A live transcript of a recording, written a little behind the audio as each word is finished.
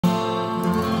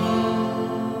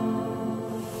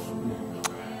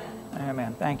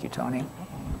Thank you, Tony.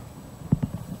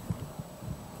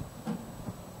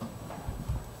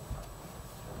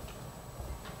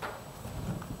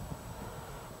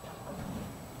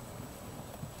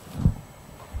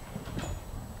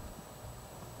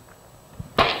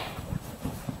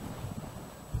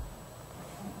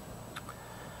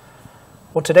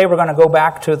 Well, today we're going to go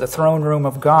back to the throne room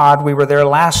of God. We were there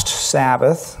last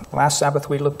Sabbath. Last Sabbath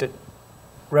we looked at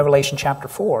Revelation chapter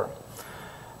 4.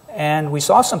 And we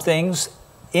saw some things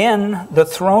in the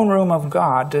throne room of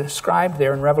God described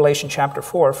there in Revelation chapter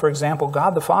 4. For example,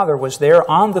 God the Father was there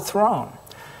on the throne.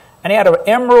 And he had an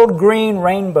emerald green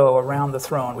rainbow around the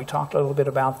throne. We talked a little bit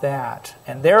about that.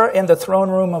 And there in the throne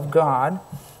room of God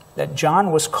that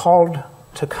John was called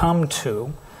to come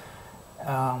to,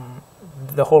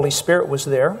 the Holy Spirit was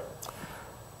there.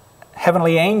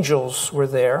 Heavenly angels were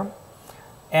there.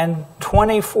 And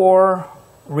 24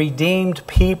 redeemed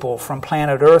people from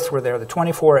planet Earth were there. The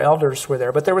 24 elders were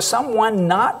there. But there was someone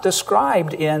not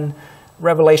described in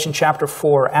Revelation chapter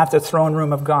 4 at the throne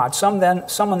room of God.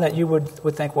 Someone that you would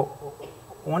think, well,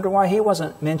 I wonder why he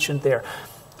wasn't mentioned there.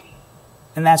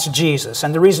 And that's Jesus.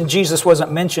 And the reason Jesus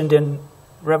wasn't mentioned in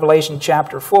Revelation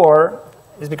chapter 4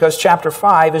 is because chapter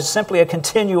 5 is simply a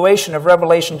continuation of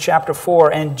Revelation chapter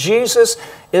 4. And Jesus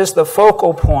is the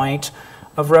focal point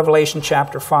of Revelation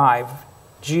chapter 5.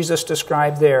 Jesus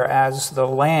described there as the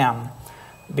Lamb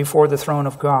before the throne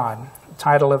of God,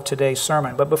 title of today's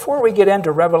sermon. But before we get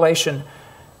into Revelation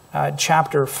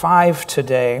chapter 5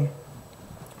 today,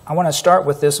 I want to start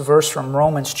with this verse from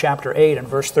Romans chapter 8 and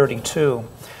verse 32.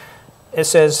 It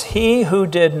says, "He who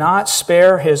did not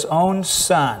spare his own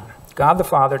Son," God the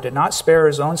Father did not spare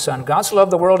his own Son. God so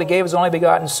loved the world, he gave his only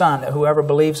begotten Son, that whoever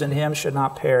believes in him should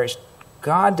not perish.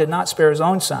 God did not spare his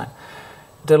own Son.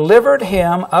 "Delivered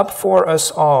him up for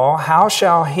us all, how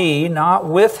shall he, not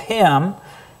with him,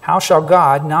 how shall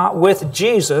God, not with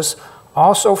Jesus,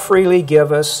 also freely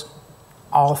give us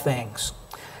all things?"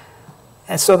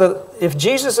 And so if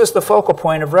Jesus is the focal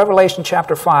point of Revelation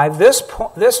chapter 5,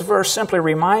 this verse simply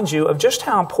reminds you of just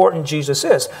how important Jesus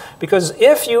is. Because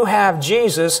if you have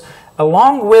Jesus,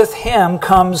 along with him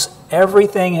comes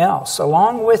everything else.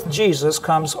 Along with Jesus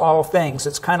comes all things.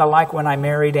 It's kind of like when I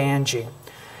married Angie.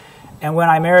 And when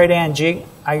I married Angie,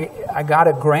 I got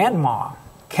a grandma,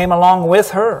 came along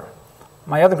with her.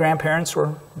 My other grandparents were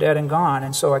dead and gone,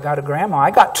 and so I got a grandma.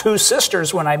 I got 2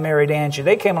 sisters when I married Angie.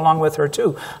 They came along with her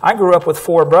too. I grew up with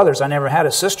 4 brothers. I never had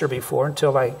a sister before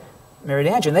until I married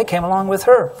Angie, and they came along with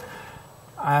her.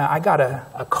 I got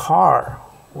a car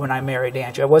when I married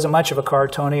Angie. It wasn't much of a car,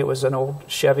 Tony. It was an old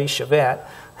Chevy Chevette,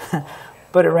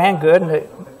 but it ran good, and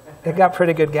it got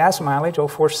pretty good gas mileage,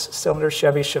 old 4-cylinder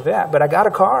Chevy Chevette. But I got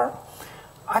a car.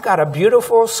 I got a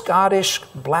beautiful Scottish,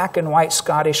 black and white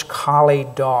Scottish collie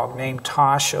dog named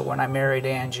Tasha when I married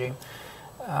Angie.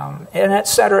 And et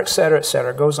cetera, et cetera, et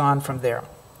cetera. Goes on from there.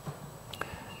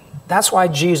 That's why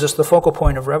Jesus, the focal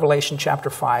point of Revelation chapter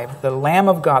 5, the Lamb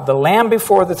of God, the Lamb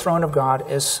before the throne of God,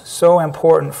 is so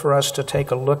important for us to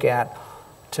take a look at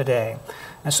today.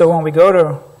 And so when we go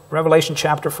to Revelation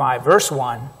chapter 5, verse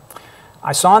 1,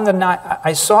 I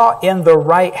saw in the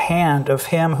right hand of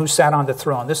him who sat on the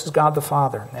throne. This is God the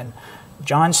Father. And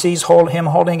John sees him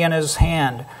holding in his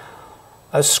hand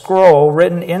a scroll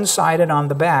written inside and on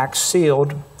the back,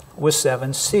 sealed with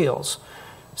 7 seals.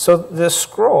 So the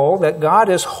scroll that God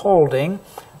is holding,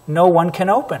 no one can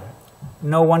open.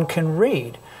 No one can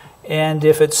read. And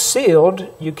if it's sealed,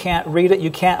 you can't read it,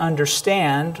 you can't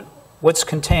understand what's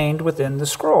contained within the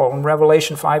scroll. And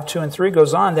Revelation 5, 2 and 3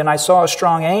 goes on, "Then I saw a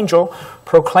strong angel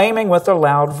proclaiming with a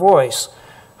loud voice,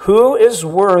 'Who is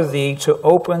worthy to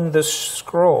open the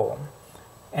scroll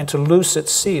and to loose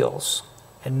its seals?'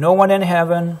 And no one in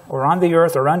heaven or on the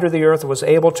earth or under the earth was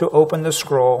able to open the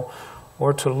scroll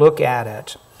or to look at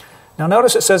it." Now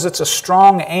notice it says it's a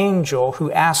strong angel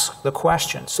who asks the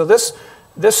question. So this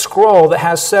scroll that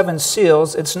has 7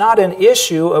 seals, it's not an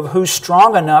issue of who's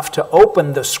strong enough to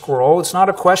open the scroll. It's not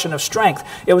a question of strength.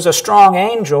 It was a strong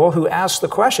angel who asked the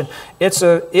question. It's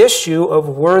an issue of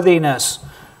worthiness.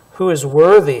 Who is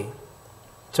worthy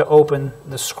to open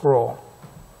the scroll?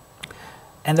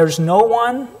 And there's no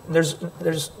one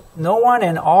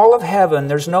in all of heaven,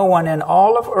 there's no one in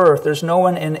all of earth, there's no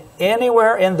one in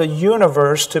anywhere in the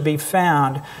universe to be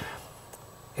found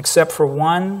except for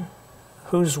one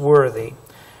who's worthy.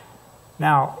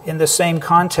 Now, in the same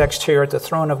context here at the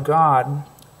throne of God,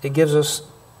 it gives us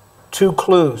 2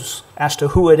 clues as to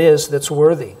who it is that's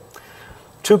worthy.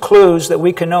 2 clues that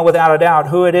we can know without a doubt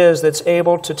who it is that's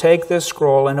able to take this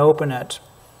scroll and open it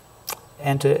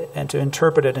and to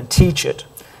interpret it and teach it.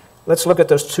 Let's look at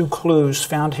those 2 clues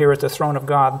found here at the throne of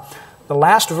God. the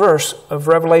last verse of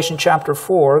Revelation chapter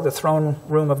 4, the throne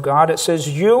room of God, it says,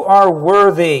 "You are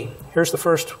worthy." Here's the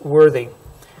first worthy.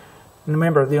 And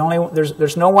remember,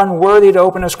 there's no one worthy to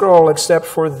open a scroll except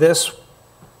for this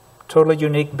totally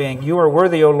unique being. "You are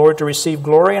worthy, O Lord, to receive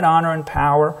glory and honor and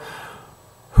power."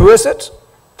 Who is it?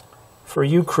 "For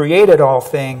you created all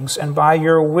things, and by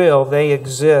your will they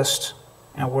exist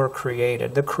and were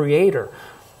created." The Creator.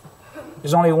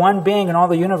 There's only one being in all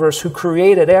the universe who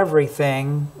created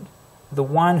everything. The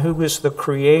one who is the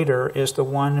Creator is the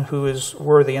one who is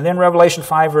worthy. And then Revelation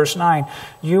 5 verse 9,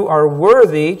 "You are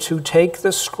worthy to take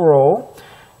the scroll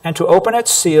and to open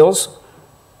its seals."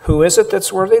 Who is it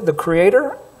that's worthy? The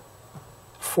Creator.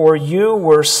 "For you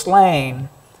were slain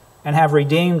and have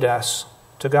redeemed us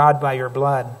to God by your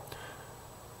blood."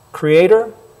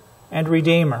 Creator and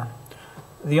Redeemer.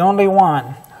 The only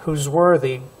one who's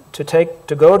worthy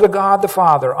to go to God the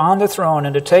Father on the throne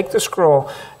and to take the scroll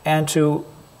and to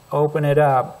open it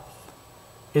up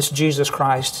is Jesus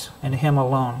Christ and Him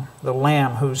alone, the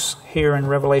Lamb who's here in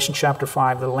Revelation chapter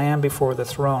 5, the Lamb before the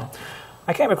throne.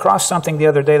 I came across something the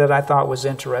other day that I thought was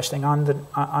interesting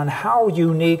on how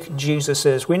unique Jesus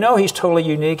is. We know He's totally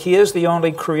unique. He is the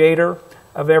only Creator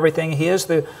of everything. He is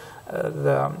the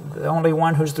only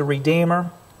one who's the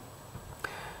Redeemer.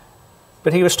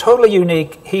 But He was totally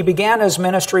unique. He began His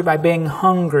ministry by being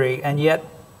hungry, and yet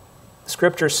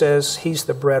Scripture says He's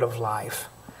the bread of life.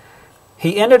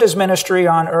 He ended His ministry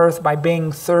on earth by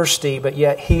being thirsty, but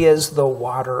yet He is the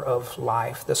water of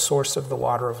life, the source of the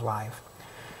water of life.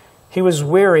 He was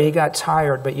weary, He got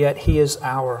tired, but yet He is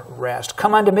our rest.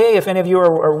 "Come unto me, if any of you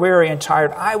are weary and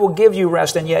tired, I will give you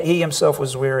rest," and yet He Himself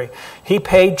was weary. He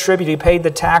paid tribute, He paid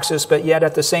the taxes, but yet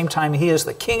at the same time He is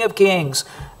the King of kings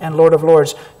and Lord of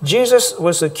lords. Jesus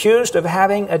was accused of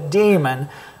having a demon,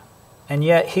 and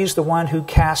yet He's the one who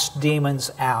cast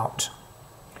demons out.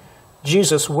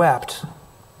 Jesus wept,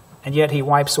 and yet He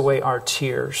wipes away our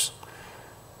tears.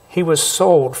 He was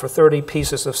sold for 30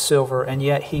 pieces of silver, and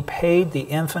yet He paid the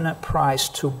infinite price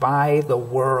to buy the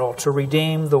world, to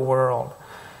redeem the world.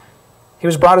 He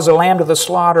was brought as a lamb to the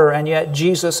slaughter, and yet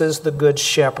Jesus is the good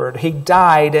shepherd. He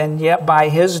died, and yet by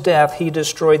His death He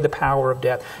destroyed the power of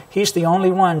death. He's the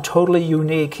only one totally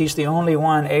unique. He's the only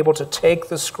one able to take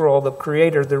the scroll, the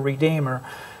Creator, the Redeemer,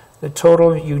 the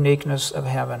total uniqueness of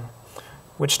heaven,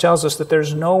 which tells us that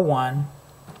there's no one.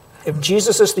 If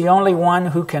Jesus is the only one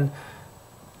who can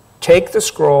take the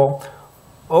scroll,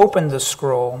 open the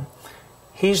scroll,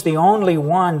 He's the only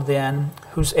one then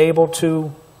who's able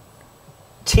to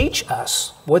teach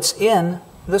us what's in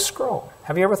the scroll.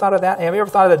 Have you ever thought of that? Have you ever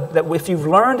thought that if you've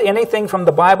learned anything from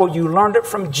the Bible, you learned it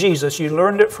from Jesus. You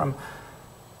learned it from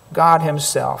God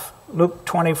Himself. Luke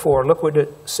 24, look what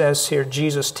it says here,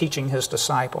 Jesus teaching His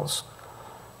disciples.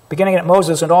 Beginning at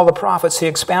Moses and all the prophets, He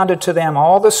expounded to them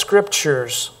all the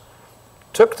Scriptures,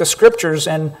 took the Scriptures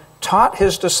and taught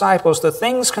His disciples the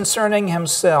things concerning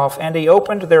Himself, and He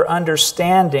opened their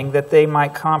understanding that they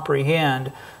might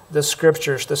comprehend the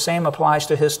Scriptures. The same applies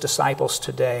to His disciples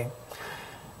today.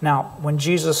 Now, when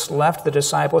Jesus left the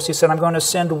disciples, He said, "I'm going to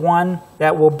send one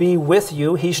that will be with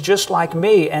you. He's just like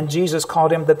me." And Jesus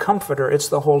called Him the Comforter. It's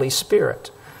the Holy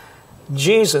Spirit.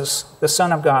 Jesus, the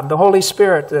Son of God, the Holy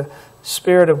Spirit, the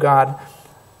Spirit of God.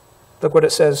 Look what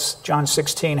it says, John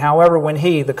 16. "However, when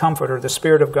He, the Comforter, the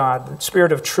Spirit of God, the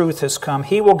Spirit of truth has come,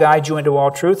 He will guide you into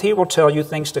all truth. He will tell you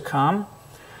things to come."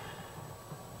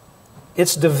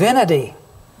 It's divinity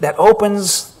that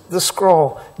opens the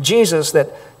scroll. Jesus that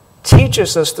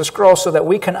teaches us the scroll so that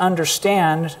we can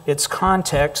understand its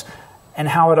context and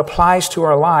how it applies to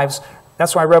our lives.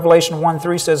 That's why Revelation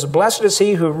 1:3 says, "Blessed is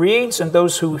he who reads and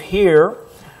those who hear,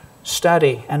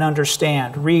 study and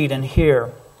understand," read and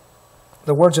hear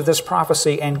the words of this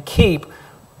prophecy, and keep,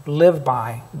 live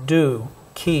by, do,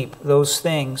 keep those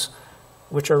things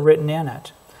which are written in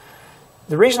it.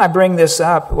 The reason I bring this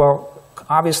up, well,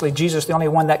 obviously Jesus is the only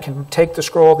one that can take the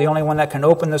scroll, the only one that can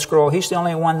open the scroll. He's the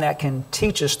only one that can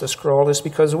teach us the scroll, is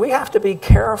because we have to be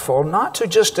careful not to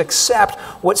just accept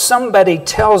what somebody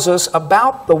tells us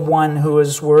about the one who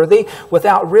is worthy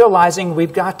without realizing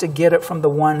we've got to get it from the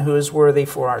one who is worthy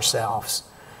for ourselves.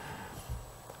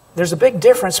 There's a big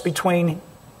difference between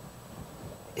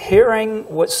hearing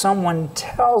what someone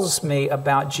tells me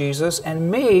about Jesus and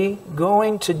me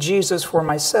going to Jesus for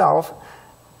myself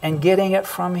and getting it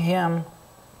from Him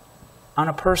on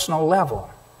a personal level.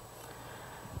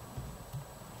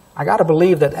 I got to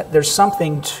believe that there's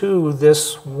something to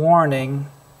this warning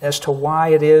as to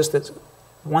why it is that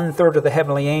 1/3 of the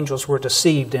heavenly angels were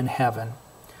deceived in heaven.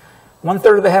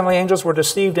 1/3 of the heavenly angels were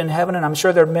deceived in heaven, and I'm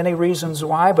sure there are many reasons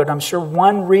why, but I'm sure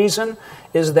one reason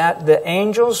is that the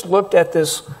angels looked at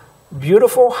this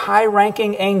beautiful,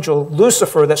 high-ranking angel,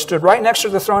 Lucifer, that stood right next to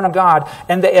the throne of God,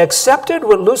 and they accepted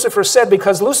what Lucifer said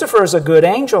because Lucifer is a good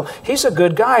angel. He's a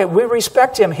good guy. We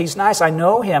respect him. He's nice. I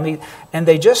know him. And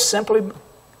they just simply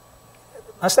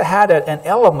must have had an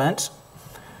element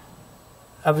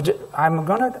of, I'm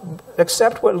going to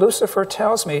accept what Lucifer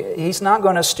tells me. He's not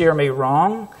going to steer me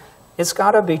wrong. It's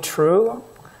got to be true.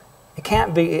 It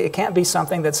can't be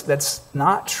something that's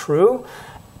not true.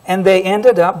 And they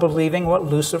ended up believing what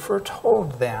Lucifer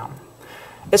told them.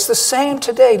 It's the same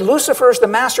today. Lucifer is the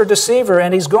master deceiver,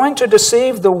 and he's going to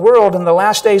deceive the world in the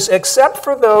last days, except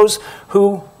for those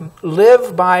who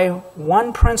live by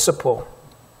one principle.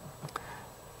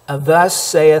 Thus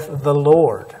saith the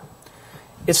Lord.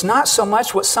 It's not so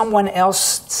much what someone else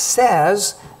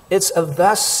says, it's a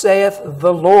thus saith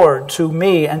the Lord to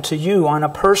me and to you on a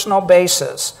personal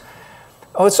basis.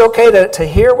 Oh, it's okay to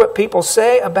hear what people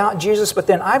say about Jesus, but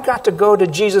then I've got to go to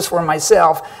Jesus for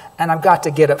myself, and I've got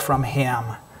to get it from Him.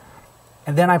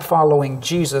 And then I'm following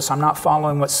Jesus. I'm not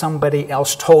following what somebody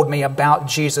else told me about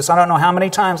Jesus. I don't know how many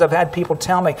times I've had people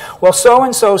tell me, well,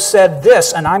 so-and-so said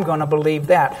this, and I'm going to believe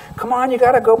that. Come on, you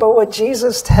got to go by what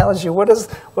Jesus tells you. What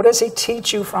does He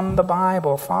teach you from the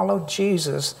Bible? Follow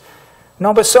Jesus.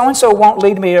 No, but so-and-so won't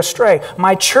lead me astray.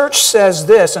 My church says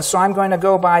this, and so I'm going to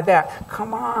go by that.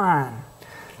 Come on.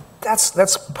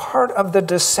 That's part of the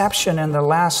deception in the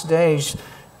last days.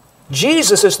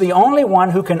 Jesus is the only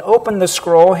one who can open the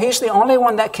scroll. He's the only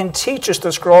one that can teach us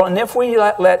the scroll. And if we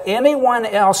let anyone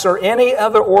else or any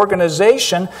other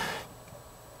organization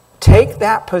take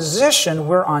that position,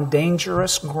 we're on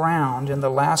dangerous ground in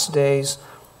the last days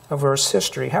of Earth's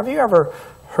history. Have you ever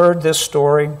heard this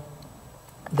story?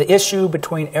 The issue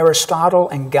between Aristotle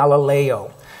and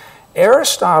Galileo.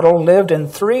 Aristotle lived in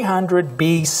 300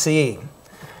 BC.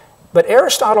 But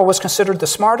Aristotle was considered the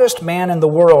smartest man in the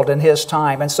world in his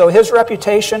time, and so his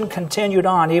reputation continued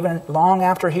on even long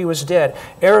after he was dead.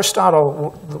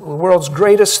 Aristotle, the world's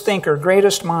greatest thinker,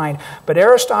 greatest mind, but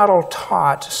Aristotle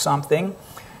taught something.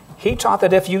 He taught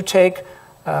that if you take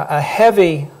a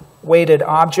heavy-weighted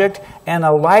object and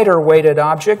a lighter-weighted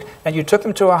object, and you took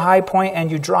them to a high point and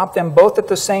you dropped them both at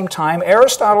the same time,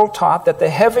 Aristotle taught that the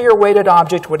heavier-weighted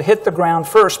object would hit the ground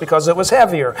first because it was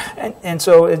heavier. And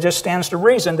so it just stands to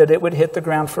reason that it would hit the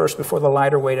ground first before the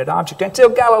lighter-weighted object. Until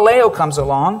Galileo comes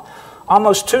along,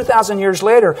 almost 2,000 years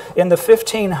later, in the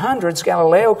 1500s,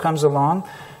 Galileo comes along,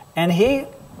 and he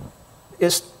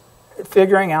is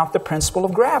figuring out the principle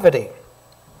of gravity.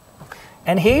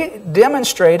 And he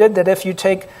demonstrated that if you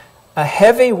take a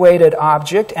heavy-weighted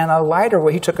object and a lighter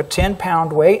weight, he took a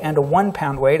 10-pound weight and a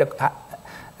 1-pound weight,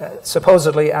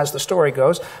 supposedly, as the story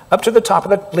goes, up to the top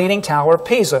of the Leaning Tower of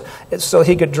Pisa, so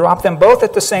he could drop them both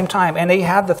at the same time. And he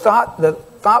had the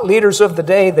thought leaders of the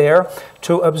day there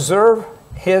to observe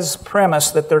his premise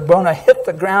that they're going to hit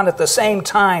the ground at the same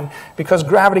time because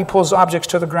gravity pulls objects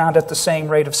to the ground at the same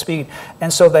rate of speed.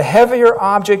 And so the heavier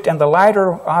object and the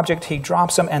lighter object, he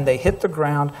drops them and they hit the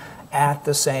ground at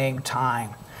the same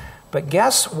time. But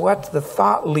guess what the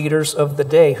thought leaders of the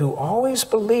day, who always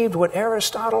believed what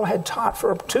Aristotle had taught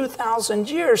for 2,000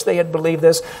 years, they had believed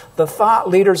this, the thought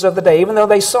leaders of the day, even though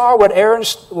they saw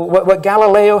what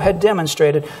Galileo had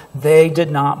demonstrated, they did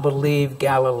not believe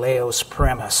Galileo's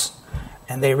premise.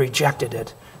 And they rejected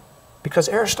it because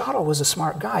Aristotle was a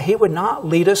smart guy. He would not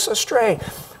lead us astray.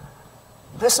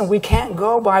 Listen, we can't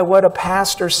go by what a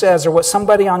pastor says or what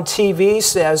somebody on TV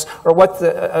says or what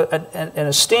an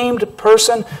esteemed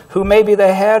person who may be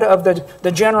the head of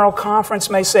the general conference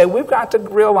may say. We've got to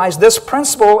realize this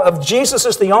principle of Jesus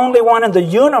is the only one in the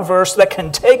universe that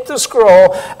can take the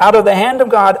scroll out of the hand of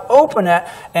God, open it,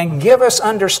 and give us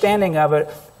understanding of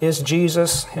it is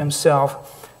Jesus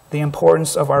Himself. The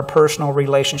importance of our personal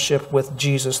relationship with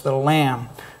Jesus, the Lamb,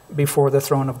 before the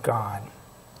throne of God.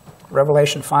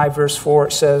 Revelation 5, verse 4,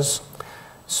 it says,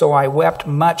 "So I wept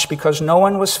much because no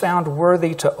one was found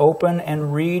worthy to open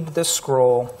and read the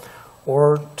scroll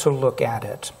or to look at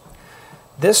it."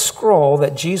 This scroll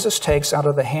that Jesus takes out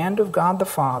of the hand of God the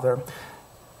Father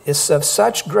is of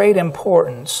such great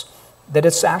importance that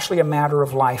it's actually a matter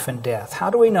of life and death. How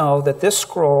do we know that this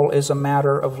scroll is a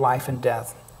matter of life and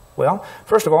death? Well,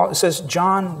 first of all, it says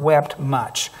John wept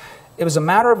much. It was a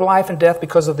matter of life and death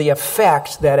because of the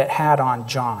effect that it had on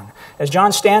John. As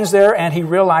John stands there and he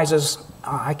realizes,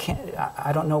 I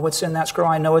don't know what's in that scroll,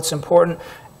 I know it's important.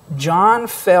 John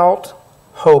felt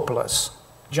hopeless.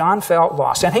 John felt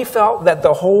lost. And he felt that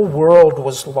the whole world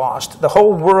was lost. The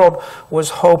whole world was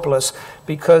hopeless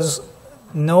because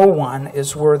no one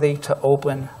is worthy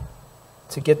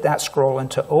to get that scroll and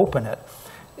to open it.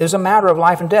 is a matter of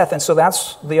life and death. And so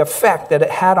that's the effect that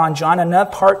it had on John. And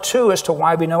that part two as to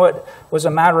why we know it was a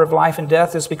matter of life and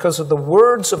death is because of the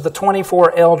words of the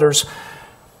 24 elders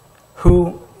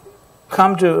who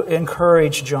come to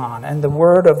encourage John. And the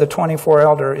word of the 24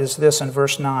 elder is this in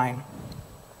verse 9.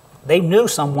 They knew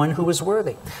someone who was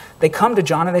worthy. They come to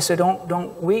John and they say,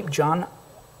 don't weep, John.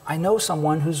 I know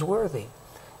someone who's worthy.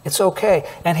 It's okay.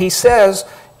 And he says,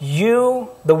 you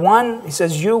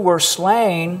were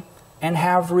slain and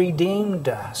have redeemed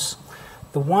us.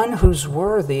 The one who's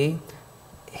worthy,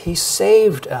 he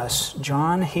saved us,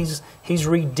 John. He's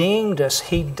redeemed us.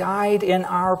 He died in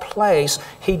our place.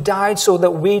 He died so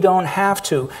that we don't have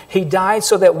to. He died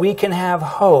so that we can have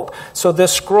hope. So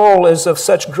this scroll is of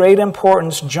such great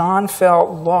importance. John felt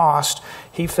lost.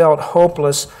 He felt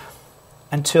hopeless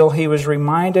until he was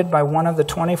reminded by one of the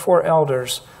 24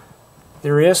 elders,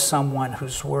 there is someone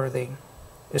who's worthy.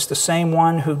 It's the same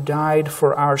one who died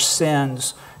for our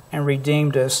sins and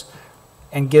redeemed us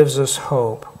and gives us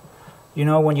hope. You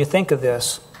know, when you think of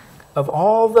this, of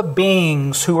all the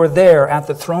beings who were there at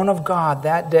the throne of God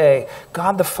that day,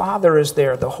 God the Father is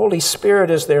there, the Holy Spirit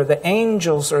is there, the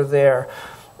angels are there,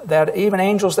 that even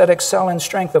angels that excel in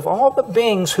strength, of all the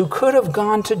beings who could have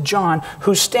gone to John,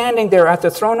 who's standing there at the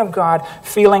throne of God,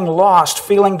 feeling lost,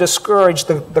 feeling discouraged,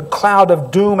 the cloud of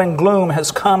doom and gloom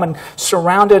has come and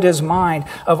surrounded his mind.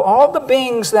 Of all the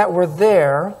beings that were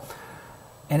there,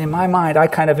 and in my mind, I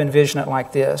kind of envision it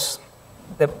like this,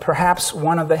 that perhaps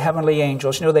one of the heavenly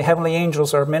angels, you know, the heavenly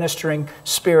angels are ministering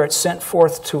spirits sent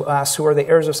forth to us who are the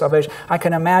heirs of salvation. I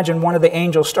can imagine one of the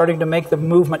angels starting to make the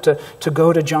movement to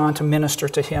go to John to minister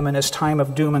to him in his time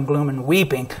of doom and gloom and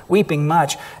weeping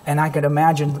much. And I could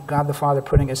imagine God the Father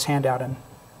putting his hand out and,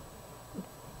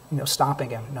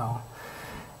 stopping him. No.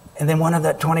 And then one of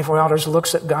the 24 elders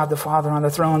looks at God the Father on the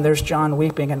throne. There's John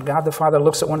weeping, and God the Father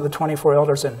looks at one of the 24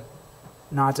 elders and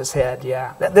nods his head.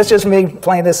 Yeah, that's just me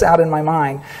playing this out in my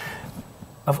mind.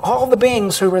 Of all the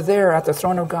beings who were there at the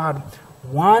throne of God,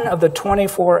 one of the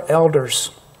 24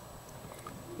 elders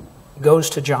goes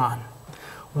to John.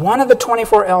 One of the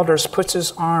 24 elders puts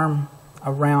his arm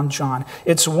around John.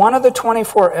 It's one of the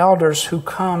 24 elders who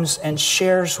comes and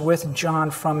shares with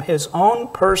John from his own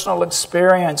personal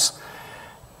experience.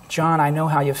 John, I know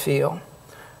how you feel.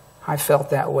 I felt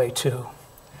that way too.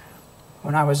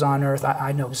 When I was on earth,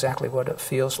 I know exactly what it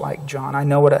feels like, John. I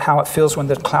know how it feels when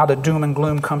the cloud of doom and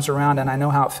gloom comes around, and I know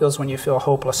how it feels when you feel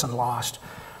hopeless and lost.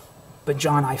 But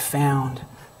John, I found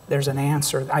there's an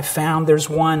answer. I found there's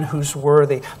one who's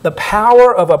worthy. The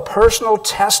power of a personal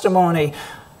testimony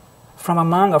from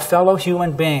among a fellow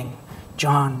human being.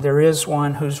 John, there is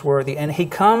one who's worthy. And he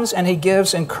comes and he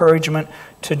gives encouragement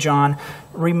to John,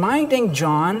 reminding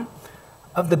John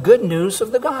of the good news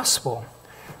of the gospel.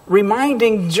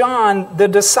 Reminding John, the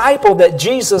disciple that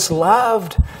Jesus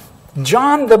loved.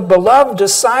 John, the beloved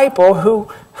disciple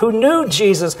who knew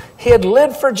Jesus. He had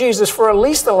lived for Jesus for at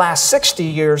least the last 60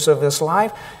 years of his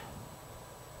life.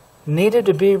 Needed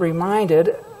to be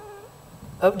reminded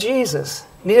of Jesus.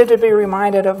 Needed to be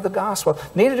reminded of the gospel.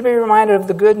 Needed to be reminded of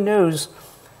the good news.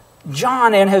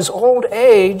 John, in his old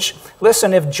age,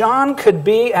 listen, if John could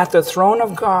be at the throne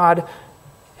of God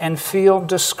and feel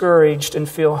discouraged and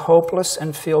feel hopeless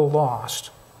and feel lost.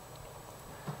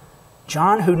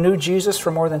 John, who knew Jesus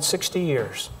for more than 60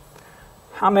 years.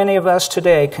 How many of us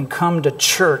today can come to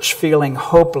church feeling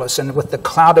hopeless and with the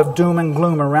cloud of doom and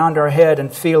gloom around our head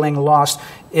and feeling lost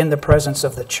in the presence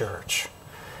of the church?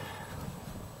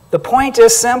 The point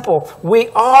is simple. We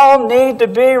all need to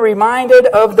be reminded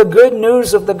of the good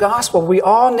news of the gospel. We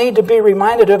all need to be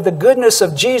reminded of the goodness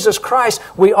of Jesus Christ.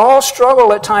 We all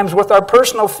struggle at times with our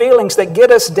personal feelings that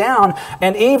get us down.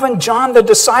 And even John the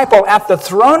disciple at the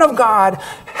throne of God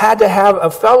had to have a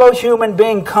fellow human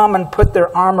being come and put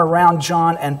their arm around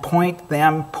John and point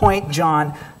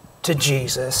John to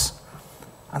Jesus.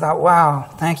 I thought, wow,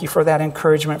 thank you for that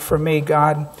encouragement for me,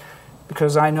 God,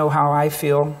 because I know how I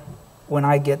feel when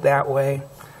I get that way.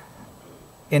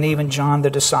 And even John the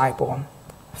disciple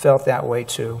felt that way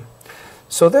too.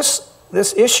 So this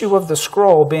issue of the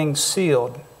scroll being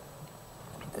sealed,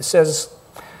 it says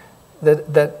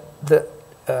that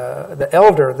the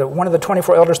elder, one of the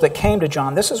 24 elders that came to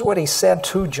John, this is what he said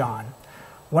to John.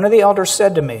 One of the elders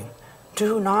said to me,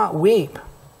 "Do not weep.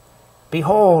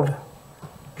 Behold,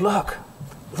 look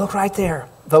right there.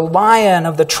 The Lion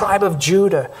of the tribe of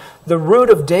Judah, the Root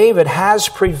of David, has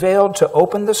prevailed to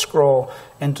open the scroll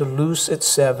and to loose its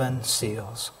 7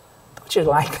 seals." Don't you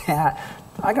like that?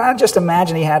 I can just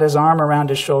imagine he had his arm around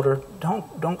his shoulder.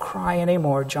 Don't cry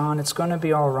anymore, John. It's going to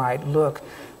be all right. Look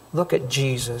at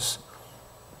Jesus.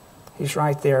 He's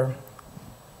right there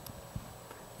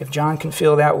If John can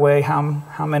feel that way,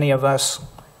 how many of us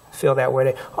feel that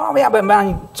way? Oh, yeah, but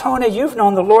man, Tony, you've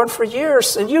known the Lord for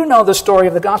years, and you know the story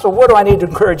of the gospel. What do I need to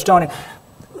encourage Tony?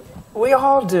 We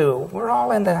all do. We're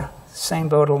all in the same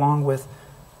boat along with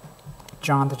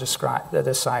John the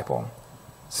disciple.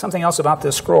 Something else about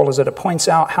this scroll is that it points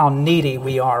out how needy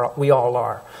we all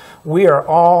are. We are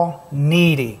all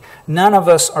needy. None of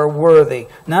us are worthy.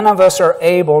 None of us are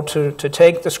able to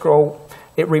take the scroll.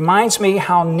 It reminds me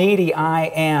how needy I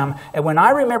am. And when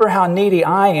I remember how needy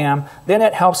I am, then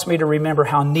it helps me to remember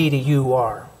how needy you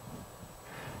are.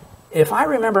 If I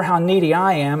remember how needy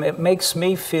I am, it makes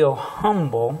me feel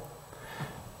humble.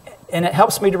 And it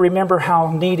helps me to remember how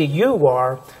needy you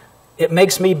are. It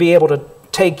makes me be able to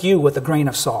take you with a grain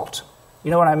of salt.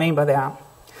 You know what I mean by that?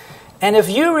 And if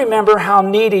you remember how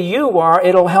needy you are,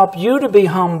 it'll help you to be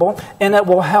humble, and it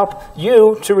will help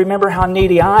you to remember how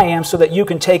needy I am so that you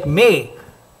can take me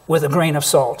with a grain of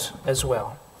salt as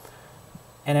well.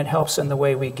 And it helps in the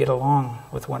way we get along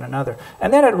with one another.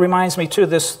 And then it reminds me, too,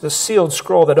 the sealed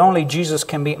scroll, that only Jesus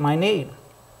can meet my need.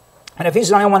 And if he's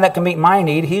the only one that can meet my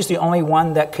need, he's the only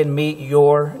one that can meet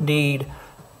your need,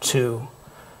 too.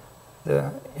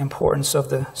 The importance of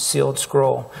the sealed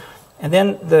scroll. And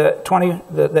then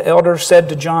the elder said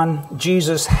to John,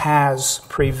 Jesus has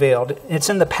prevailed. It's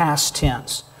in the past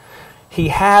tense. He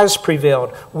has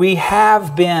prevailed. We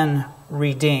have been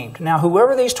redeemed. Now,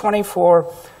 whoever these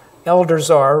 24 elders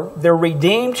are, they're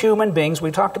redeemed human beings.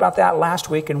 We talked about that last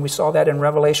week, and we saw that in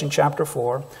Revelation chapter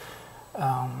 4.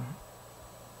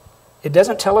 It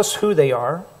doesn't tell us who they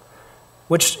are,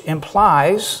 which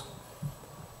implies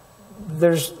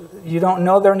you don't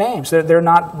know their names.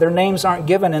 Their names aren't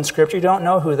given in Scripture. You don't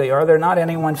know who they are. They're not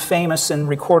anyone famous and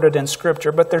recorded in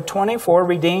Scripture, but they're 24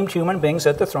 redeemed human beings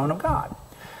at the throne of God.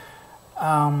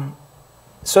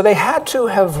 So they had to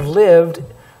have lived,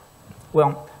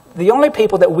 well, the only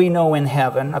people that we know in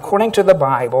heaven, according to the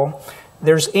Bible,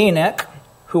 there's Enoch,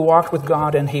 who walked with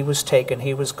God, and he was taken,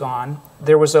 he was gone.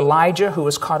 There was Elijah, who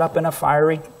was caught up in a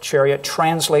fiery chariot,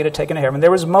 translated, taken to heaven. There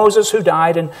was Moses, who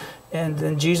died,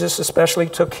 and Jesus especially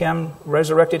took him,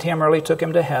 resurrected him early, took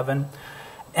him to heaven.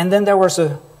 And then there was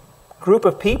a group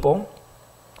of people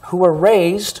who were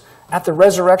raised at the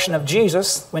resurrection of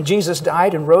Jesus. When Jesus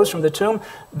died and rose from the tomb,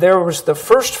 there was the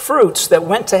first fruits that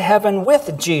went to heaven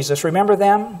with Jesus. Remember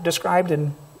them described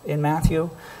in Matthew?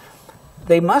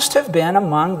 They must have been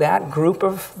among that group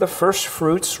of the first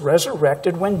fruits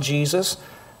resurrected when Jesus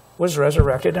was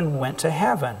resurrected and went to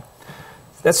heaven.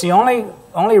 That's the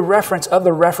only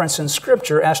reference in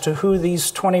Scripture as to who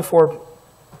these 24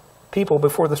 people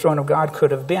before the throne of God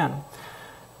could have been.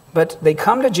 But they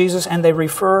come to Jesus and they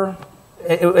refer,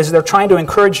 as they're trying to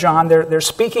encourage John, they're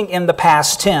speaking in the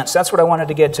past tense. That's what I wanted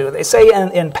to get to. They say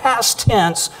in past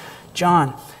tense,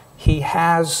 John, he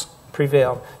has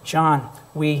prevailed. John,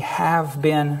 we have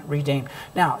been redeemed.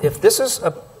 Now, if this is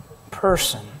a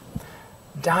person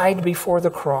died before the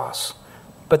cross,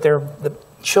 but they're the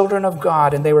children of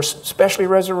God, and they were specially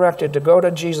resurrected to go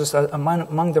to Jesus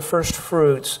among the first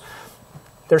fruits,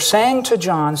 they're saying to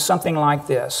John something like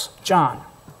this: John,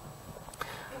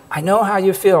 I know how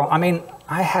you feel. I mean,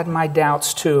 I had my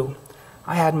doubts too.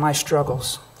 I had my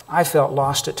struggles. I felt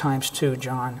lost at times too,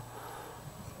 John.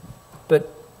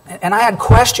 And I had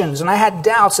questions, and I had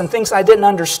doubts, and things I didn't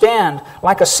understand,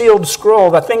 like a sealed scroll,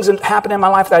 the things that happened in my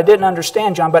life that I didn't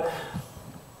understand, John. But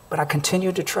I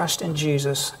continued to trust in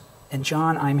Jesus. And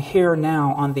John, I'm here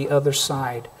now on the other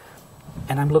side,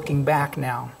 and I'm looking back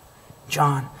now.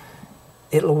 John,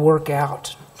 it'll work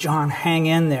out. John, hang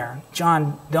in there.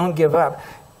 John, don't give up.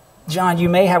 John, you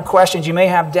may have questions, you may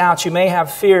have doubts, you may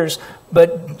have fears,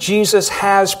 but Jesus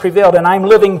has prevailed, and I'm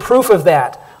living proof of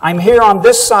that. I'm here on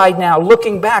this side now,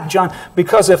 looking back, John,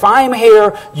 because if I'm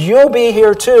here, you'll be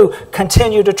here too.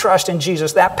 Continue to trust in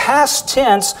Jesus. That past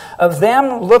tense of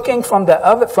them looking from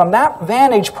that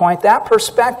vantage point, that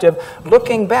perspective,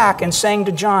 looking back and saying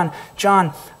to John,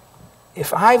 John,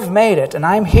 if I've made it and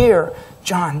I'm here,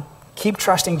 John, keep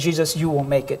trusting Jesus, you will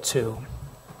make it too.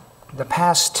 The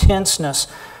past tenseness,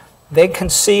 they can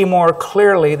see more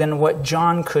clearly than what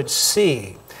John could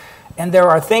see. And there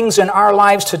are things in our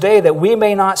lives today that we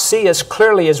may not see as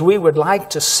clearly as we would like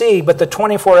to see, but the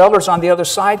 24 elders on the other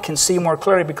side can see more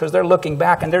clearly because they're looking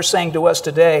back and they're saying to us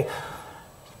today,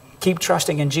 keep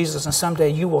trusting in Jesus, and someday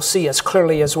you will see as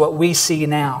clearly as what we see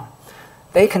now.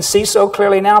 They can see so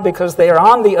clearly now because they are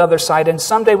on the other side, and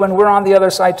someday when we're on the other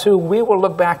side too, we will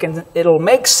look back and it'll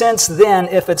make sense then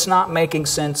if it's not making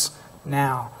sense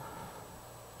now.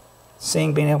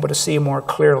 Being able to see more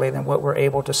clearly than what we're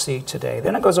able to see today.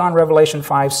 Then it goes on, Revelation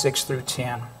 5, 6 through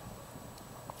 10.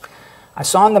 I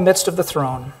saw in the midst of the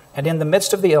throne And in the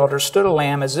midst of the elders stood a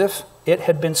lamb as if it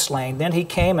had been slain. Then he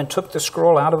came and took the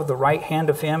scroll out of the right hand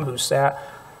of him who sat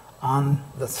on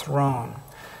the throne.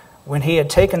 When he had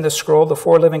taken the scroll, the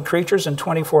 4 living creatures and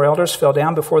 24 elders fell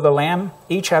down before the Lamb,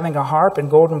 each having a harp and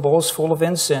golden bowls full of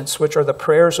incense, which are the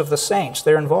prayers of the saints.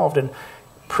 They're involved in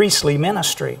priestly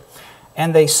ministry.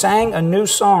 And they sang a new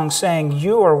song, saying,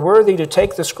 "You are worthy to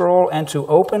take the scroll and to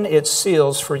open its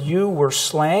seals, for you were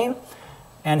slain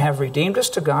and have redeemed us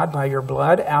to God by your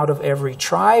blood out of every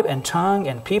tribe and tongue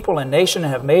and people and nation,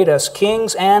 and have made us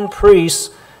kings and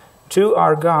priests to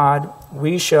our God.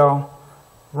 We shall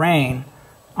reign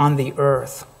on the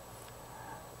earth."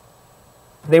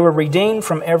 They were redeemed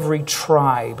from every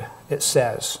tribe, it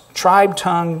says. Tribe,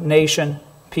 tongue, nation,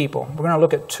 people. We're going to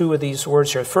look at 2 of these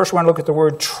words here. First, we're going to look at the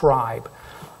word tribe.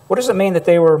 What does it mean that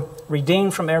they were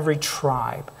redeemed from every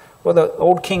tribe? Well, the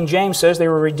old King James says they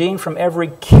were redeemed from every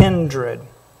kindred.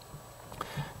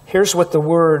 Here's what the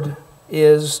word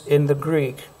is in the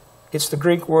Greek. It's the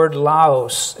Greek word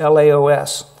laos,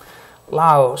 L-A-O-S.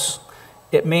 Laos.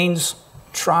 It means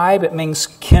tribe, it means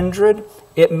kindred,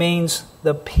 it means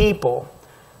the people.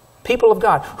 People of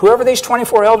God. Whoever these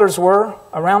 24 elders were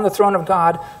around the throne of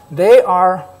God, they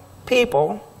are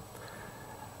people.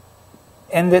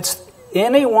 And it's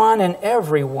anyone and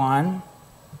everyone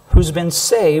who's been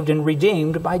saved and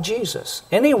redeemed by Jesus.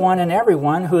 Anyone and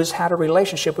everyone who has had a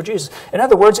relationship with Jesus. In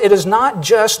other words, it is not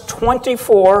just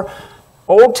 24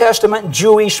 Old Testament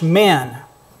Jewish men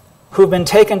who've been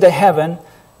taken to heaven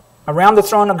around the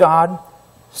throne of God,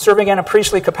 serving in a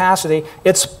priestly capacity.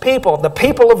 It's people, the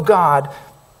people of God.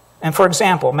 And for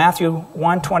example, Matthew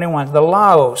 1:21, the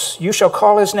Laos, you shall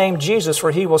call his name Jesus,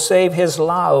 for he will save his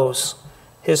Laos,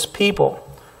 his people,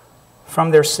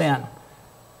 from their sin.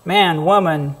 Man,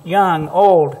 woman, young,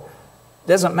 old,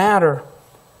 doesn't matter.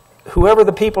 Whoever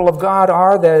the people of God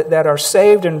are that are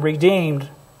saved and redeemed,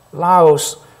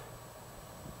 Laos,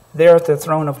 they're at the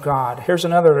throne of God. Here's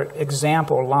another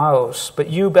example, Laos. But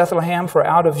you, Bethlehem, for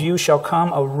out of you shall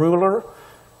come a ruler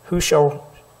who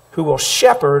will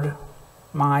shepherd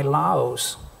my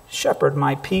Laos, shepherd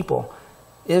my people,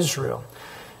 Israel.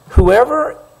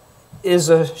 Whoever is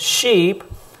a sheep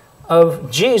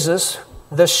of Jesus,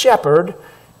 the shepherd,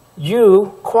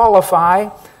 you qualify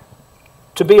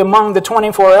to be among the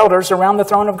 24 elders around the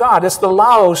throne of God. It's the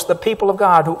Laos, the people of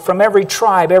God, from every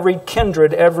tribe, every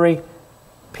kindred, every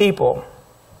people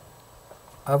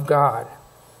of God.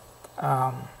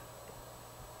 I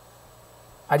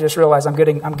just realized I'm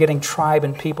getting tribe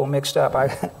and people mixed up.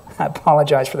 I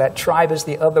apologize for that. Tribe is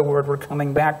the other word we're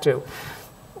coming back to.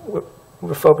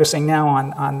 We're focusing now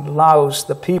on Laos,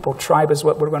 the people. Tribe is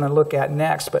what we're going to look at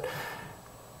next. But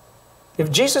if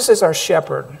Jesus is our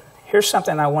shepherd, here's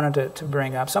something I wanted to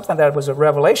bring up, something that was a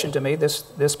revelation to me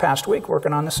this past week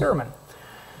working on the sermon.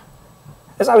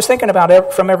 As I was thinking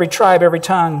about from every tribe, every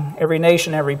tongue, every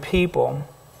nation, every people,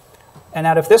 and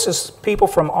that if this is people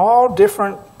from all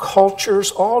different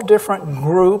cultures, all different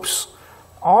groups,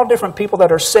 all different people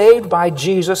that are saved by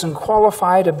Jesus and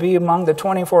qualify to be among the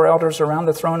 24 elders around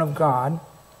the throne of God,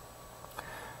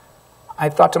 I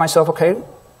thought to myself, okay,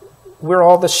 we're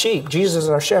all the sheep. Jesus is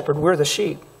our shepherd. We're the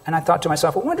sheep. And I thought to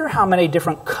myself, I wonder how many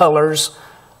different colors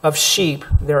of sheep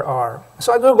there are.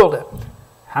 So I Googled it.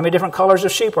 How many different colors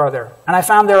of sheep are there? And I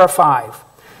found there are 5.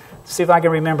 Let's see if I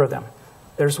can remember them.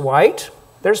 There's white,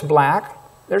 there's black,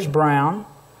 there's brown,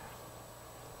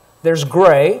 there's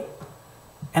gray,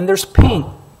 and there's pink.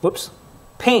 Whoops.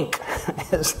 Pink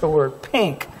is the word,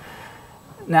 pink.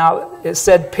 Now, it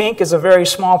said pink is a very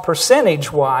small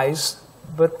percentage-wise,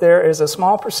 but there is a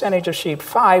small percentage of sheep,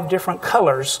 5 different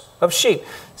colors of sheep.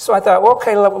 So I thought, well,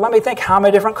 okay, let me think, how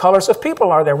many different colors of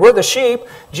people are there? We're the sheep,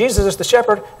 Jesus is the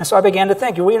shepherd, and so I began to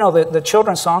think, well, you know the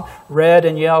children's song, red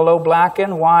and yellow, black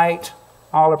and white,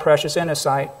 all are precious in his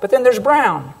sight. But then there's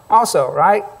brown also,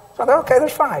 right? So I thought, okay,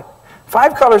 there's 5.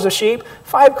 5 colors of sheep,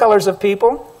 5 colors of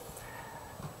people.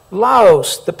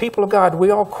 Laos, the people of God,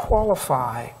 we all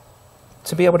qualify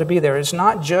to be able to be there. It's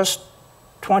not just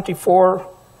 24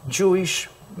 Jewish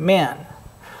men.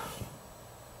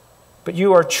 But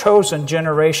you are a chosen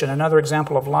generation. Another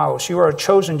example of Laos. You are a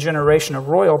chosen generation, a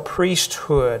royal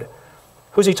priesthood.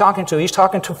 Who's he talking to? He's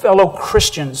talking to fellow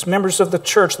Christians, members of the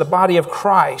church, the body of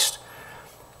Christ.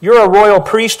 You're a royal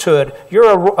priesthood.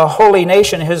 You're a holy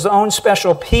nation, his own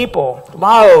special people.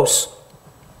 Laos,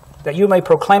 that you may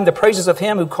proclaim the praises of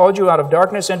him who called you out of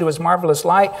darkness into his marvelous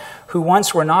light, who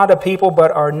once were not a people, but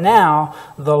are now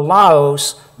the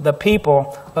Laos, the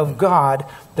people of God.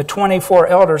 The 24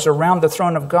 elders around the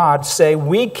throne of God say,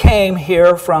 we came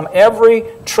here from every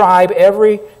tribe,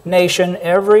 every nation,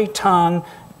 every tongue,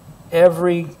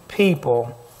 every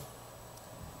people.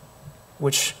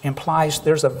 which implies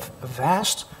there's a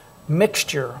vast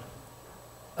mixture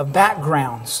of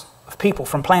backgrounds of people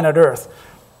from planet Earth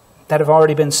that have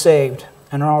already been saved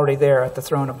and are already there at the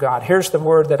throne of God. Here's the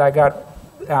word that I got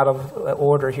out of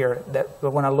order here that I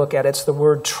want to look at. It's the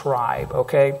word tribe,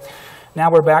 okay?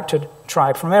 Now we're back to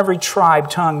tribe. From every tribe,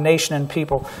 tongue, nation, and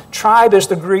people. Tribe is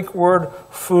the Greek word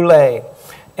phule,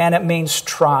 and it means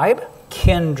tribe,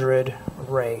 kindred,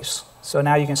 race. So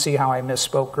now you can see how I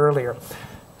misspoke earlier.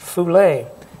 Phule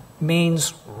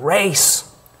means race.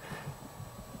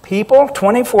 People,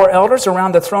 24 elders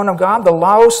around the throne of God, the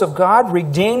laos of God,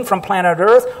 redeemed from planet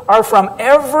Earth, are from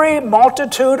every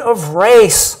multitude of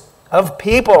race, of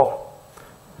people.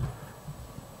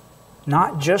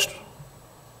 Not just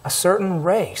a certain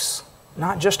race,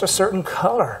 not just a certain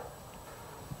color.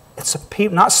 It's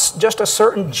not just a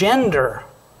certain gender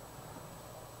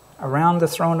around the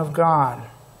throne of God,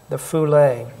 the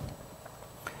phule.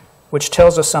 Which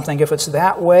tells us something. If it's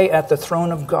that way at the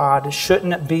throne of God,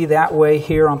 shouldn't it be that way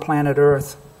here on planet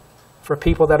Earth? For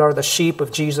people that are the sheep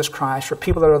of Jesus Christ, for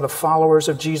people that are the followers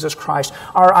of Jesus Christ.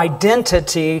 Our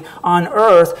identity on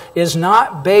earth is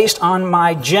not based on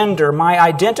my gender. My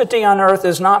identity on earth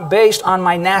is not based on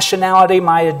my nationality.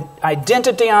 My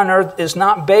identity on earth is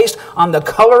not based on the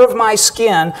color of my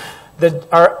skin.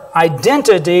 Our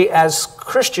identity as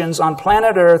Christians on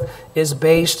planet Earth is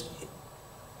based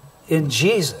in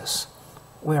Jesus.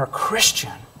 We are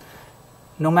Christian.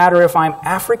 No matter if I'm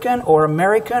African or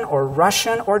American or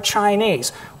Russian or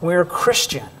Chinese, we're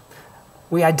Christian.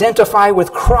 We identify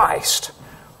with Christ.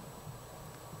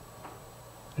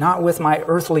 Not with my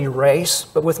earthly race,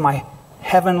 but with my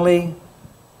heavenly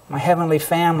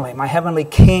family, my heavenly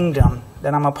kingdom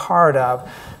that I'm a part of.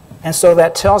 And so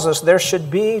that tells us there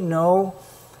should be no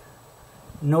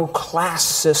class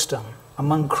system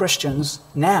among Christians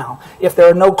now, if there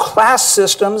are no class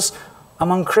systems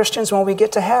among Christians when we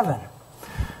get to heaven.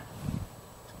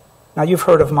 Now, you've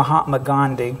heard of Mahatma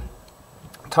Gandhi.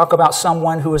 Talk about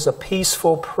someone who was a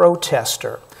peaceful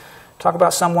protester. Talk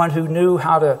about someone who knew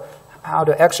how to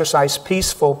exercise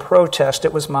peaceful protest.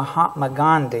 It was Mahatma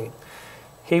Gandhi.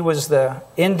 He was the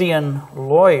Indian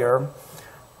lawyer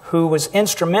who was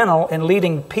instrumental in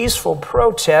leading peaceful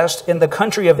protest in the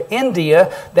country of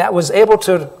India that was able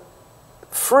to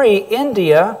free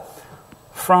India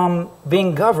from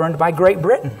being governed by Great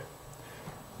Britain.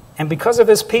 And because of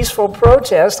his peaceful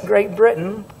protest, Great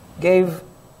Britain gave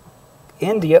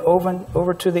India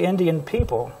over to the Indian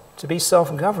people to be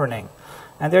self-governing.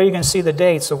 And there you can see the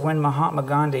dates of when Mahatma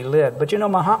Gandhi lived. But you know,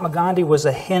 Mahatma Gandhi was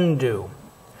a Hindu.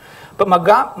 But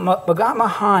Mahatma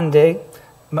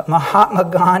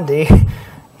Gandhi,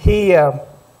 he had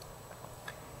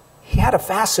a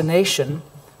fascination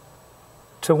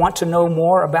to want to know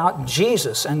more about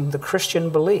Jesus and the Christian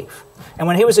belief. And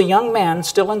when he was a young man,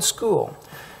 still in school,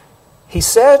 he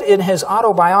said in his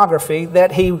autobiography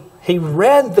that he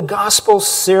read the Gospels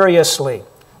seriously,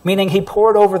 meaning he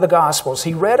pored over the Gospels.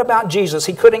 He read about Jesus.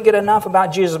 He couldn't get enough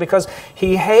about Jesus because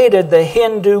he hated the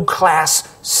Hindu class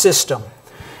system.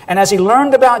 And as he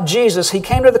learned about Jesus, he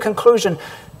came to the conclusion,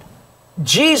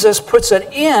 Jesus puts an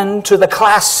end to the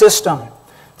class system.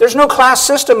 There's no class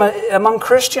system among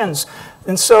Christians.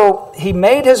 And so he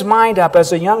made his mind up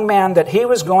as a young man that he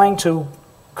was going to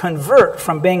convert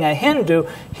from being a Hindu,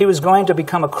 he was going to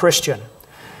become a Christian.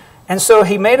 And so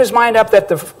he made his mind up that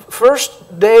the first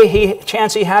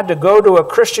chance he had to go to a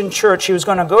Christian church, he was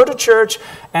going to go to church,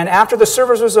 and after the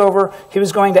service was over, he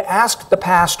was going to ask the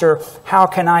pastor, how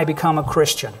can I become a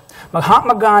Christian?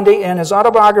 Mahatma Gandhi, in his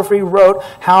autobiography, wrote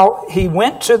how he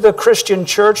went to the Christian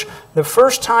church the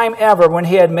first time ever when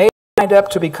he had made up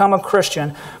to become a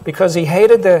Christian because he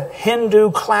hated the Hindu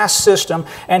class system,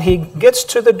 and he gets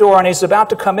to the door and he's about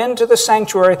to come into the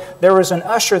sanctuary. There was an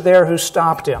usher there who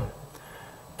stopped him.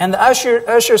 And the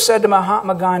usher said to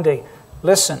Mahatma Gandhi,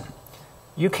 listen,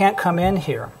 you can't come in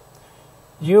here.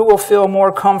 You will feel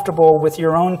more comfortable with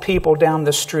your own people down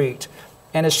the street,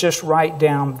 and it's just right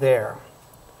down there.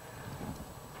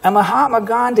 And Mahatma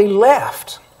Gandhi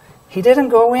left. He didn't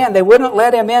go in. They wouldn't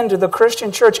let him into the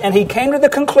Christian church. And he came to the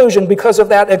conclusion, because of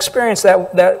that experience,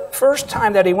 that first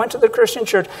time that he went to the Christian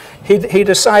church, he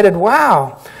decided,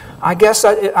 wow, I guess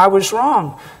I was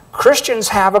wrong. Christians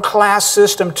have a class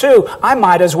system too. I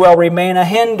might as well remain a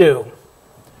Hindu.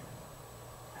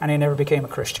 And he never became a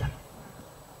Christian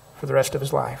for the rest of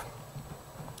his life.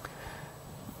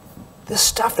 This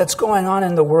stuff that's going on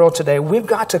in the world today, we've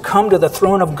got to come to the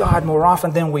throne of God more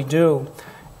often than we do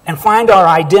and find our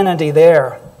identity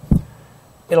there.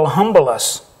 It'll humble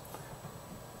us,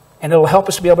 and it'll help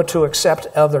us to be able to accept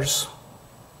others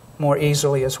more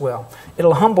easily as well.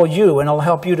 It'll humble you, and it'll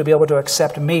help you to be able to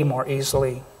accept me more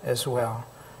easily as well.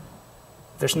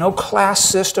 There's no class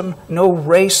system, no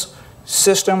race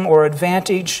system or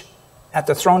advantage at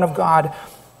the throne of God.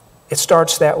 It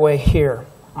starts that way here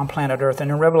on planet Earth.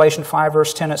 And in Revelation 5,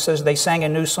 verse 10, it says, they sang a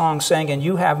new song, saying, and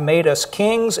you have made us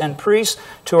kings and priests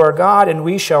to our God, and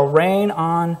we shall reign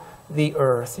on the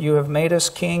earth. You have made us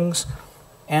kings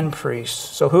and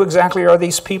priests. So who exactly are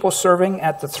these people serving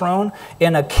at the throne?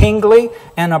 In a kingly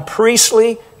and a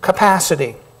priestly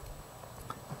capacity.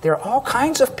 There are all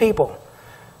kinds of people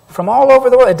from all over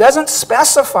the world. It doesn't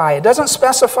specify. It doesn't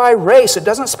specify race. It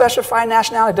doesn't specify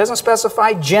nationality. It doesn't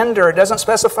specify gender. It doesn't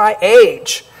specify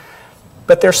age.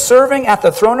 But they're serving at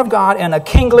the throne of God in a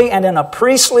kingly and in a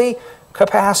priestly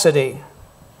capacity.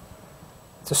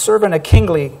 To serve in a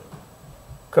kingly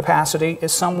capacity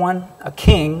is someone, a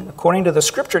king, according to the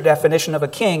scripture definition of a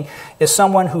king, is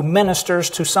someone who ministers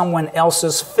to someone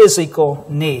else's physical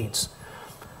needs.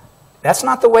 That's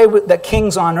not the way that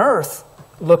kings on earth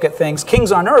look at things.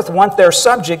 Kings on earth want their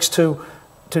subjects to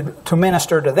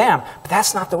minister to them. But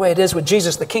that's not the way it is with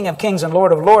Jesus, the King of Kings and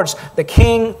Lord of Lords. The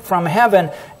King from heaven,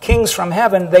 kings from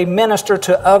heaven, they minister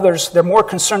to others. They're more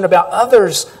concerned about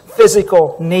others'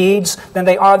 physical needs than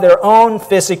they are their own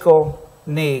physical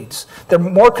needs. They're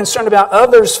more concerned about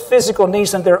others' physical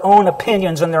needs than their own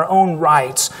opinions and their own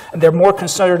rights. And they're more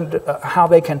concerned how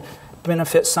they can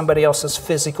benefit somebody else's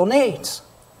physical needs.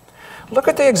 Look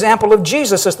at the example of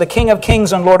Jesus as the King of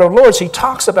Kings and Lord of Lords. He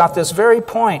talks about this very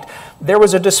point. There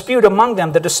was a dispute among